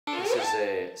This is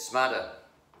a Smada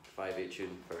 5/8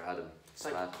 tune for Adam.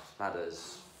 Smada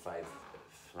is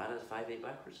 5/8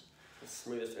 backwards. The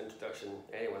smoothest introduction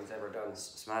anyone's ever done.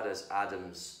 Smada is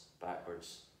Adams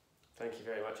backwards. Thank you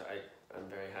very much. I'm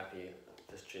very happy with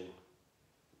this tune.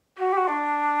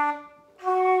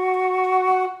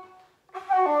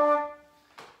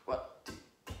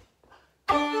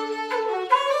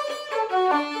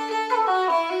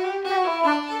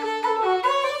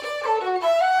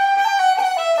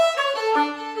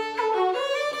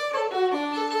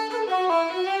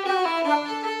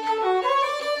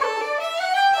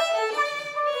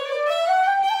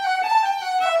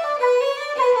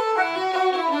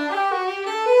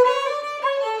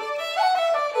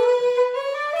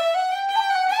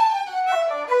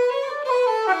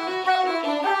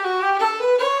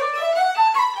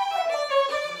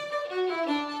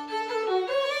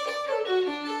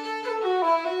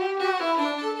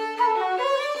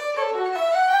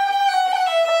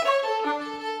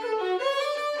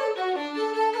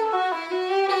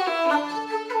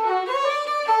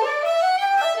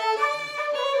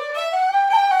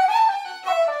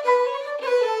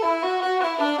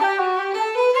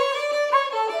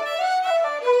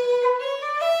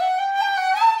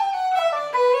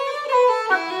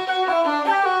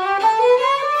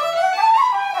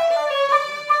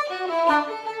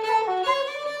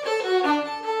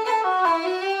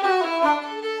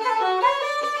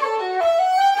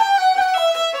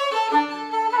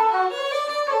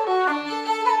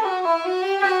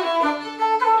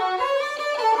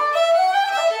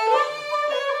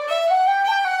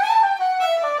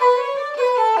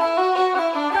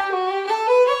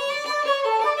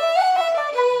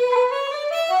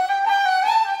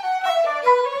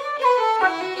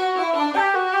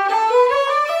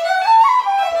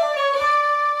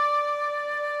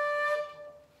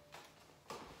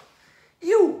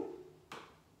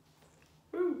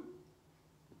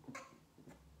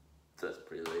 That's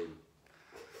pretty lame.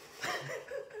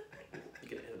 You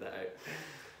can edit that out.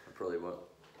 I probably won't.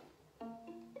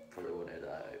 Probably won't edit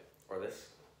that out. Or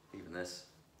this. Even this.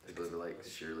 It's going to be like,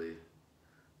 surely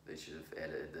they should have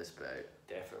edited this bit out.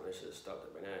 Definitely should have stopped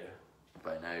it by now.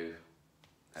 By now,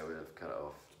 I would have cut it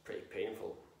off. It's pretty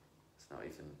painful. It's not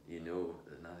even, you know,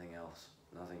 there's nothing else.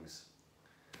 Nothing's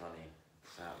funny.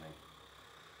 It's happening.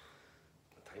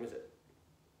 What time is it?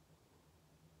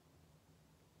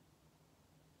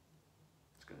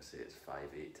 I was going to say it's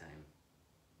 5/8 time.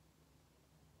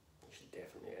 You should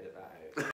definitely edit